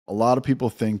A lot of people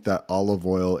think that olive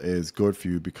oil is good for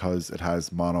you because it has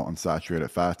monounsaturated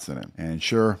fats in it. And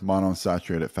sure,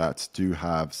 monounsaturated fats do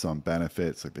have some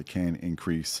benefits, like they can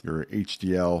increase your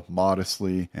HDL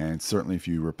modestly. And certainly if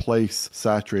you replace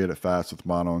saturated fats with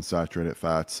monounsaturated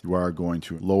fats, you are going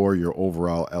to lower your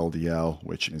overall LDL,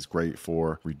 which is great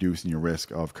for reducing your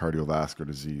risk of cardiovascular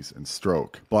disease and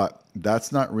stroke. But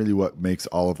that's not really what makes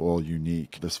olive oil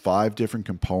unique. There's 5 different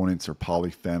components or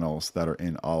polyphenols that are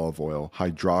in olive oil.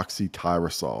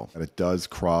 Hydroxytyrosol, and it does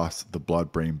cross the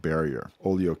blood-brain barrier.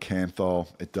 Oleocanthal,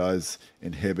 it does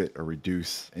inhibit or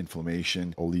reduce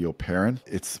inflammation. Oleoperin,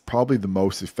 it's probably the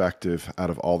most effective out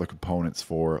of all the components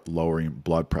for lowering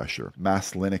blood pressure.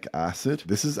 Maslinic acid,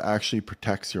 this is actually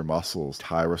protects your muscles.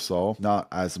 Tyrosol, not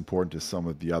as important as some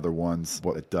of the other ones,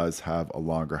 but it does have a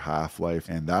longer half-life,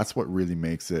 and that's what really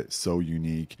makes it so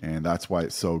unique, and that's why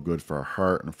it's so good for our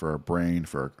heart and for our brain,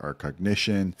 for our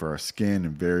cognition, for our skin,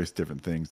 and various different things.